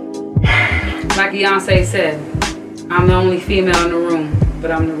 Like Beyonce said, I'm the only female in the room, but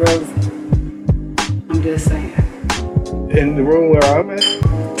I'm the realest. I'm just saying. In the room where I'm at?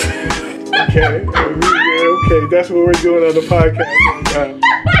 Okay. That's what we're doing on the podcast.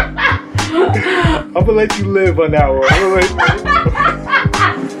 I'm gonna let you live on that one.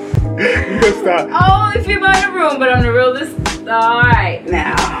 You can stop. Only female in the room, but I'm the realest. Alright,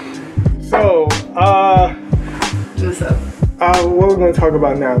 now. So, what's up? What we're gonna talk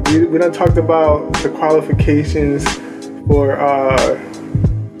about now? We done talked about the qualifications for,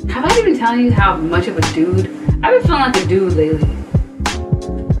 Have I even telling you how much of a dude? I've been feeling like a dude lately.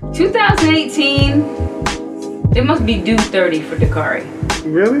 2018, it must be dude 30 for Dakari.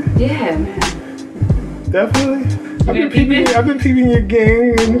 Really? Yeah, man. Definitely. I've been peeping your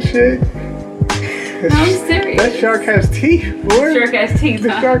game and shit. I'm serious. That shark has teeth, boy. Shark has teeth,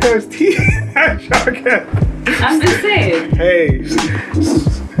 The shark has teeth. That shark has... I'm just saying. Hey,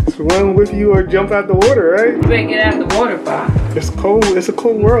 swim with you or jump out the water, right? You better get out the water, Bob. It's cold. It's a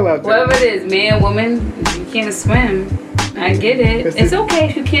cold world out there. Whatever it is, man, woman, if you can't swim, I get it. It's okay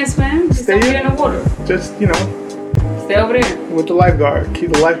if you can't swim. Just stay in the water. Just, you know. Stay over there. With the lifeguard.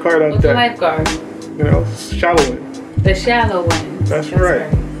 Keep the lifeguard on deck. With the lifeguard. You know, shallow end. The shallow end. That's right.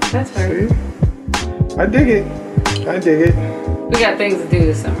 That's right. See? I dig it. We got things to do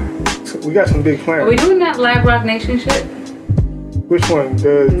this summer. So we got some big plans. Are we doing that Live Rock Nation shit? Which one?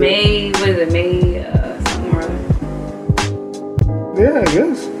 May, what is it? May something or other? Yeah, I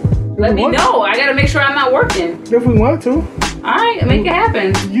guess. Let me know. I gotta make sure I'm not working. If we want to. Alright, make it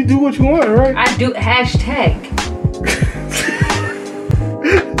happen. You do what you want, right? I do. Hashtag.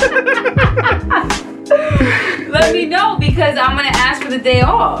 Let me know because I'm gonna ask for the day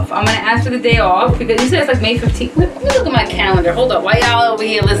off. Because you said it's like May 15th. Let me look at my calendar. Hold up. Why y'all over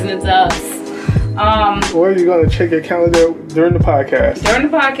here listening to us? Or are you gonna check your calendar during the podcast? During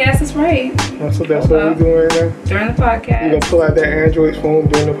the podcast, that's right. That's what we're doing right now. During the podcast. You gonna pull out that Android phone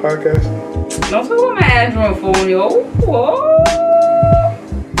during the podcast? Don't talk about my Android phone, yo. Whoa.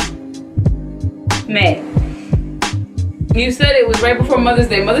 May. You said it was right before Mother's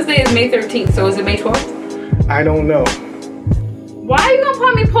Day. Mother's Day is May 13th, so is it May 12th? I don't know. Why are you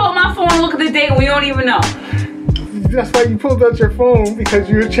gonna pull out my phone and look at the date when we don't even know? That's why you pulled out your phone, because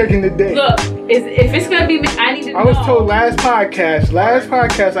you were checking the date. Look, if it's gonna be, I need to know. I was told last podcast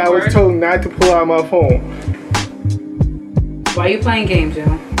I was told not to pull out my phone. Why are you playing games, yo?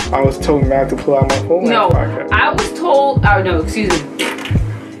 I was told not to pull out my phone last podcast. I was told, excuse me.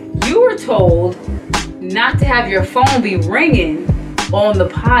 You were told not to have your phone be ringing on the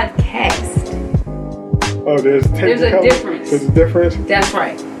podcast. Oh, there's a difference. There's a difference? That's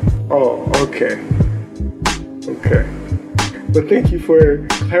right. Oh, okay. Okay. But thank you for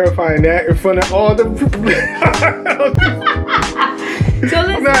clarifying that in front of all the So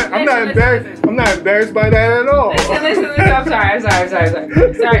listen, I'm not embarrassed. I'm not embarrassed by that at all. Listen. I'm sorry. Sorry,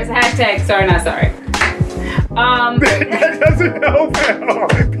 it's hashtag sorry, not sorry. That doesn't help at all.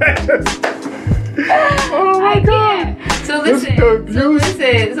 That doesn't. Oh my God. So listen.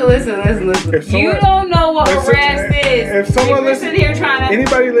 You don't know what harass is. If someone listen here trying to.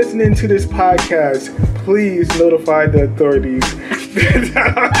 Anybody listening to this podcast, please notify the authorities.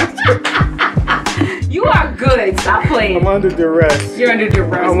 You are good. Stop playing. I'm under duress. You're under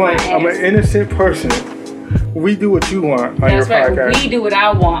duress. I'm an innocent person. We do what you want on your podcast. We do what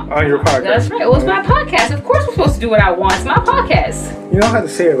I want on your podcast. That's right. Well, it's my podcast. Of course we're supposed to do what I want. It's my podcast. You don't have to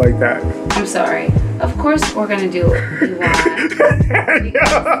say it like that. I'm sorry. Of course we're going to do what we want.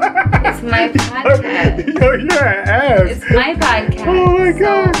 It's my podcast. Yo, you're an ass. It's my podcast. Oh my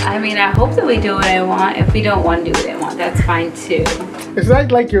God. So, I mean, I hope that we do what I want. If we don't want to do what I want, that's fine too. Is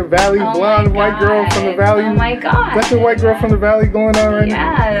that like your Valley blonde white girl from the Valley? Oh my God. That's the white girl from the Valley going on right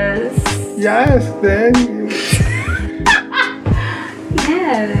now? Yes, then.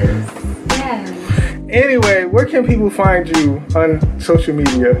 Yes. Anyway, where can people find you on social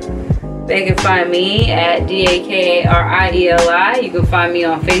media? They can find me at DAKARIELI. You can find me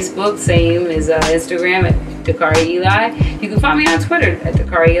on Facebook, same as Instagram at Dakari Eli. You can find me on Twitter at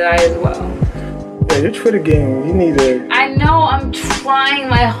Dakari Eli as well. Yeah, your Twitter game, you need to... I know, I'm trying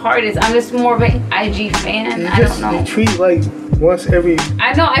my hardest. I'm just more of an IG fan. I don't know. You tweet like once every...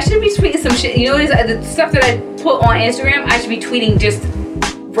 I know, I should be tweeting some shit. You know, the stuff that I put on Instagram, I should be tweeting just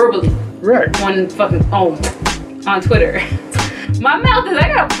verbally. Right. On Twitter. My mouth I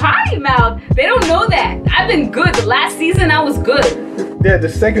got a potty mouth. They don't know that. I've been good. The last season, I was good. Yeah, the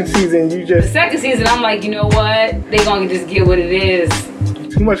second season, The second season, I'm like, you know what? They gonna just get what it is.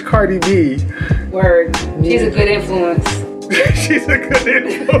 Too much Cardi B. Word. She's a good influence. She's a good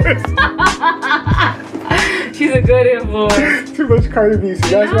influence. She's a good influence. Too much Cardi B. So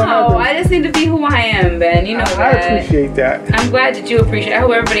that's what happens. I just need to be who I am, Ben. You know that. I appreciate that. I'm glad that you appreciate it. I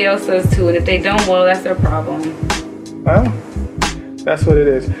hope everybody else does too. And if they don't, well, that's their problem. Well, that's what it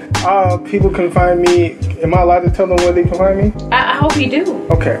is. People can find me. Am I allowed to tell them where they can find me? I hope you do.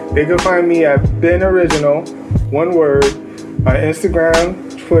 Okay. They can find me at Ben Original, one word, on Instagram,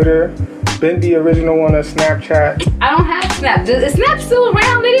 Twitter, Ben the Original on Snapchat. I don't have Snap. Is Snap still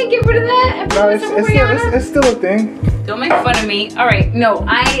around? They didn't get rid of that? No, it's still a thing. Don't make fun of me. All right. No,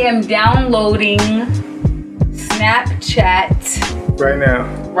 I am downloading Snapchat right now.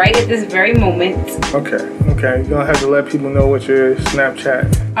 Right at this very moment. Okay. You're going to have to let people know what your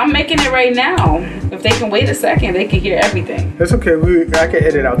Snapchat. I'm making it right now. If they can wait a second, they can hear everything. It's okay. I can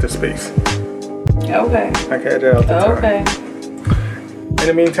edit out the space. Okay. I can edit out the time. Okay. In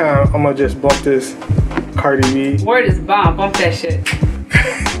the meantime, I'm going to just bump this Cardi B. Word is bomb. Bump that shit.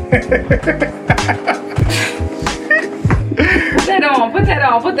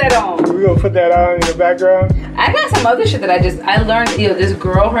 Put that on. We're going to put that on in the background. I got some other shit that I learned. This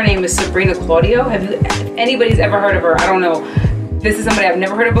girl, her name is Sabrina Claudio. If anybody's ever heard of her, I don't know. This is somebody I've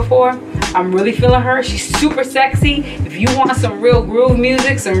never heard of before. I'm really feeling her. She's super sexy. If you want some real groove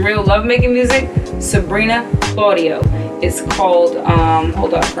music, some real lovemaking music, Sabrina Claudio. It's called,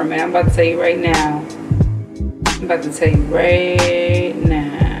 hold up for a minute. I'm about to tell you right now.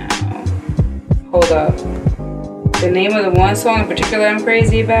 Hold up. The name of the one song in particular I'm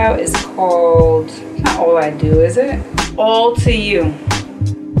crazy about is called, not All I Do, is it? All to You.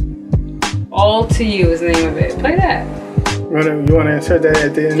 All to You is the name of it. Play that. You want to insert that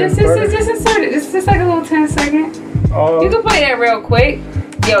at the end just of the Just insert it. Just like a little 10-second. You can play that real quick.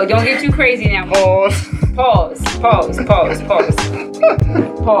 Yo, don't get too crazy now. Pause.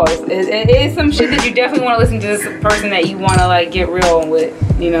 It is some shit that you definitely want to listen to this person that you want to like get real with,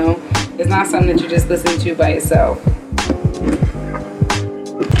 you know? It's not something that you just listen to by yourself.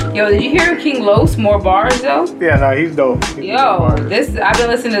 Yo, did you hear King Los? More bars though? Yeah, no, he's dope. I've been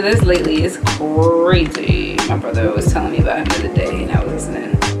listening to this lately. It's crazy. My brother was telling me about him the other day and I was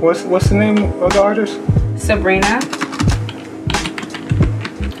listening. What's the name of the artist? Sabrina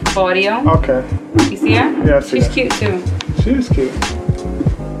Claudio. Okay. You see her? Yeah, I see She's her. cute too. She is cute.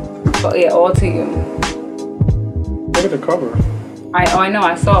 But yeah, All to You. Look at the cover. I know,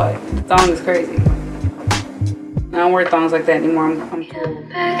 I saw it. The thong is crazy. I don't wear thongs like that anymore. I'm too old.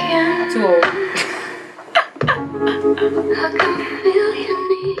 Too old. I can feel your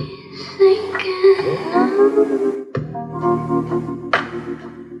knees sinking.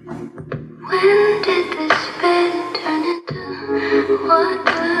 When did this bed turn into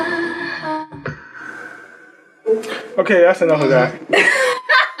water? Okay, that's enough of that.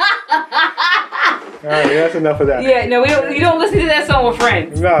 All right, that's enough of that. Yeah, no, you don't listen to that song with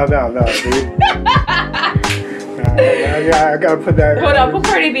friends. No, dude. I gotta put that. Hold on, put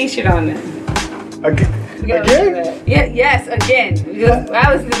Cardi B shit on there. Again? Yeah, yes, again. Because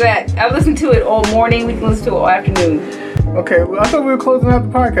I listen to that. I listen to it all morning. We can listen to it all afternoon. Okay, well, I thought we were closing out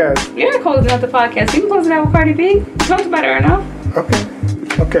the podcast. You're not closing out the podcast. You can close it out with Cardi B. We talked about her enough.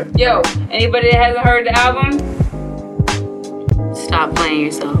 Okay. Yo, anybody that hasn't heard the album, stop playing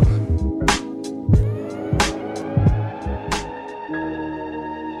yourself.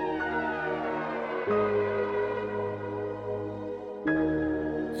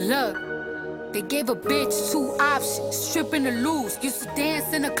 Look, they gave a bitch 2 options, stripping or lose. Used to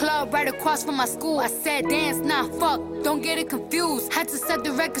dance in a club right across from my school. I said dance, nah, fuck, don't get it confused. Had to set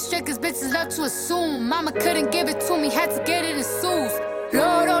the record straight cause bitches love to assume. Mama couldn't give it to me, had to get it in suits.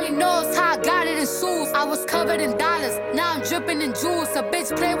 Lord only knows how I got it in shoes. I was covered in dollars, now I'm dripping in jewels. A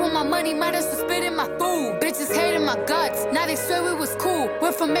bitch played with my money, might as well spit in my food. Bitches hating my guts, now they swear we was cool.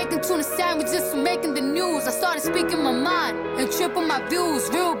 Went from making tuna sandwiches to making the news. I started speaking my mind and triple my views.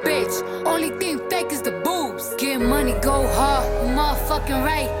 Real bitch, only thing fake is the boobs. Getting money, go hard, I'm motherfucking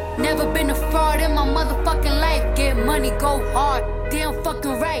right. Never been a fraud in my motherfucking life. Get money, go hard, damn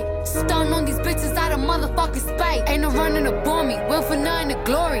fucking right. Stun on these bitches out of motherfucking spite. Ain't no running to bore me, went for nothing to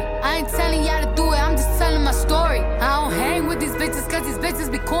glory. I ain't telling y'all to do it, I'm just telling my story. I don't hang with these bitches cause these bitches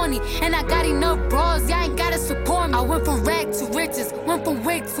be corny. And I got enough bras, y'all ain't gotta support me. I went from rag to riches, went from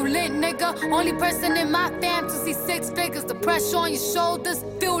wig to lit, nigga. Only person in my fam to see 6 figures. The pressure on your shoulders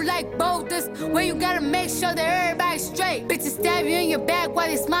feel like boulders. Where you gotta make sure that everybody's straight. Bitches stab you in your back while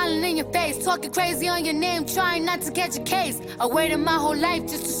they smiling in your face. Talking crazy on your name, trying not to catch a case. I waited my whole life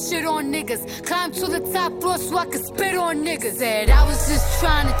just to shit on niggas. Climbed to the top floor so I could spit on niggas. Said I was just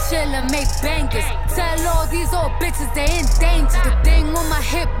trying to chill and make bangers. Tell all these old bitches they in danger. The thing on my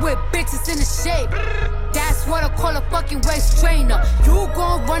hip with bitches in the shape. That's what I call a fucking waist trainer. You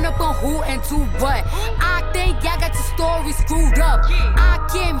gon' run up on who and do what? I think y'all got your story screwed up. I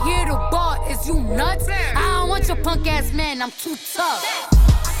came here to bar, is you nuts? I don't want your punk ass man, I'm too tough.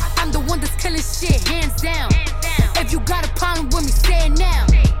 I'm the one that's killing shit, hands down. If you got a problem with me, say it now.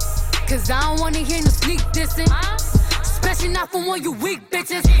 Cause I don't wanna hear no sneak dissing. Especially not from one you weak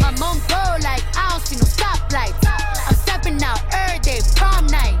bitches. I'm on go like I don't see no stoplights. I'm stepping out every day, prom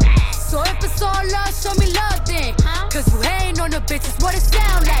night. So if it's all love, show me love then. Cause you hating on the bitches, what it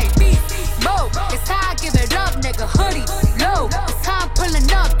sound like? Mo, it's how I give it up, nigga. Hoodie, low, it's how I'm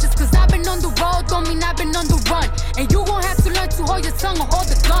pulling up. Just cause I've been on the road, don't mean I've been on the run. And you gon' have to learn to hold your tongue or hold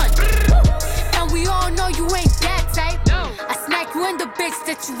the gun. And we all know you ain't that type. I smack you in the bitch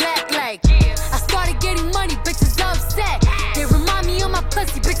that you act like. I started getting money, bitches upset. They remind me of my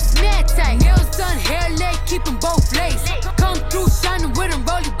pussy, bitches mad tight. Nails done, hair laid, keep them both laced. Come through shining with them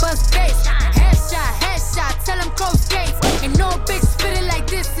rolling bust face. Headshot, tell them close gates. Ain't no bitch spitting like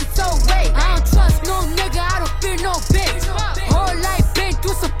this, it's so wait. I don't trust no nigga, I don't fear no bitch. Whole life been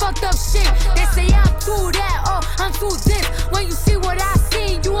through some fucked up shit. They say I'm too that, oh, I'm too this. When you see what I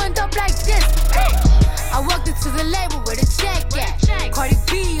seen, you end up like this. I walked into the label where the check at. Cardi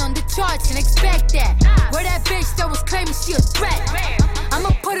B on the charts and expect that. Where that bitch that was claiming she a threat.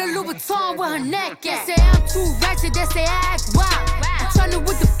 I'ma put a Louboutin with her neck at. Say I'm too ratchet, they say I act wild. I'm trying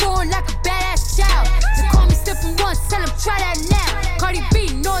with the phone like a badass child. They call me stepping once, tell them try that now. Cardi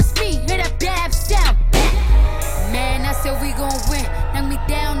B, know it's me, hear that bad sound. Man, I said we gon' win. Knock me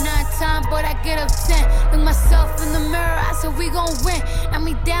down 9 times, but I get up 10. Look myself in the mirror, I said we gon' win. Knock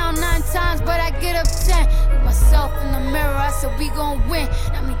me down 9 times, but I get up 10. Look myself in the mirror, I said we gon' win.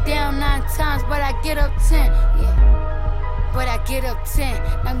 Knock me down 9 times, but I get up 10. Yeah, but I get up 10.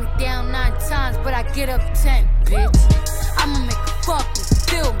 Knock me down 9 times, but I get up 10, bitch. I'ma make a fuck me,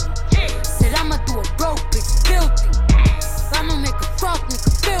 feel me. Said I'ma do a broke bitch, filthy. I'ma make a fuck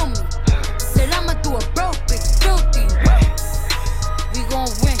nigga, feel me. Said I'ma do a broke bitch, filthy. We gon'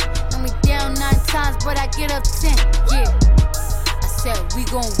 win. Knock me down 9 times, but I get up 10. Yeah, I said we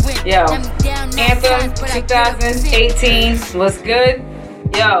gon' win. Yo, Knock me down 9 Anthem times, but I get up 10. 2018, what's good?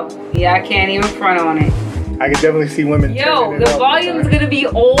 Yo, yeah, I can't even front on it. I can definitely see women. Yo, the volume's gonna be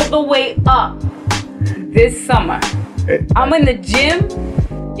all the way up this summer. I'm in the gym.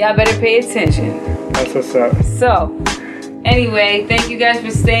 Y'all better pay attention. That's what's up. So, anyway, thank you guys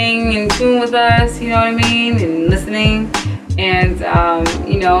for staying in tune with us, you know what I mean, and listening. And,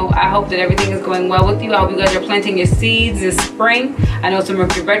 you know, I hope that everything is going well with you. I hope you guys are planting your seeds this spring. I know it's a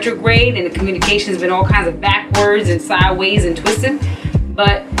Mercury retrograde and the communication has been all kinds of backwards and sideways and twisted.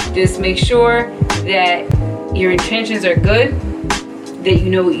 But just make sure that your intentions are good, that you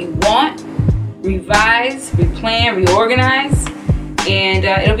know what you want, revise, replan, reorganize, and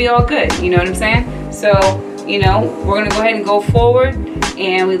it'll be all good. You know what I'm saying? So, we're going to go ahead and go forward,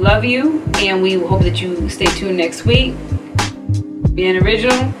 and we love you, and we hope that you stay tuned next week. Being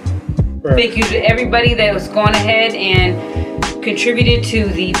original. Right. Thank you to everybody that was going ahead and contributed to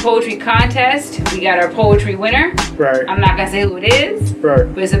the poetry contest. We got our poetry winner. Right. I'm not going to say who it is. Right.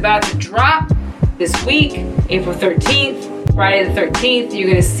 But it's about to drop this week, April 13th, Friday the 13th. You're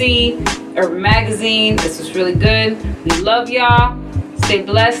going to see Urban Magazine. This was really good. We love y'all. Stay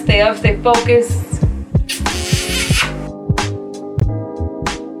blessed, stay up, stay focused.